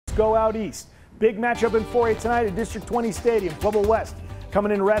go out east. Big matchup in 4A tonight at District 20 Stadium. Pueblo West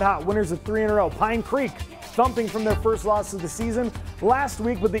coming in red hot, winners of 3 in a row. Pine Creek thumping from their first loss of the season last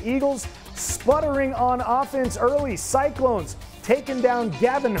week with the Eagles sputtering on offense early. Cyclones taking down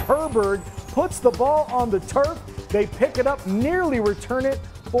Gavin Herberg, puts the ball on the turf. They pick it up, nearly return it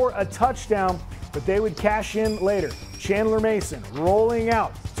for a touchdown, but they would cash in later. Chandler Mason rolling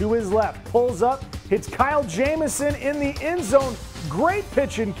out to his left, pulls up, hits Kyle Jamison in the end zone. Great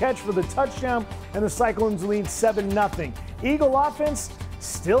pitch and catch for the touchdown, and the Cyclones lead 7-0. Eagle offense,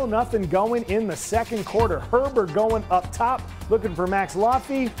 still nothing going in the second quarter. Herbert going up top, looking for Max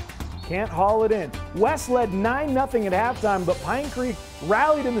Laffey. Can't haul it in. West led 9-0 at halftime, but Pine Creek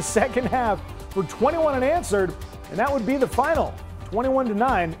rallied in the second half for 21 unanswered, and that would be the final,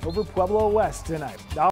 21-9 over Pueblo West tonight.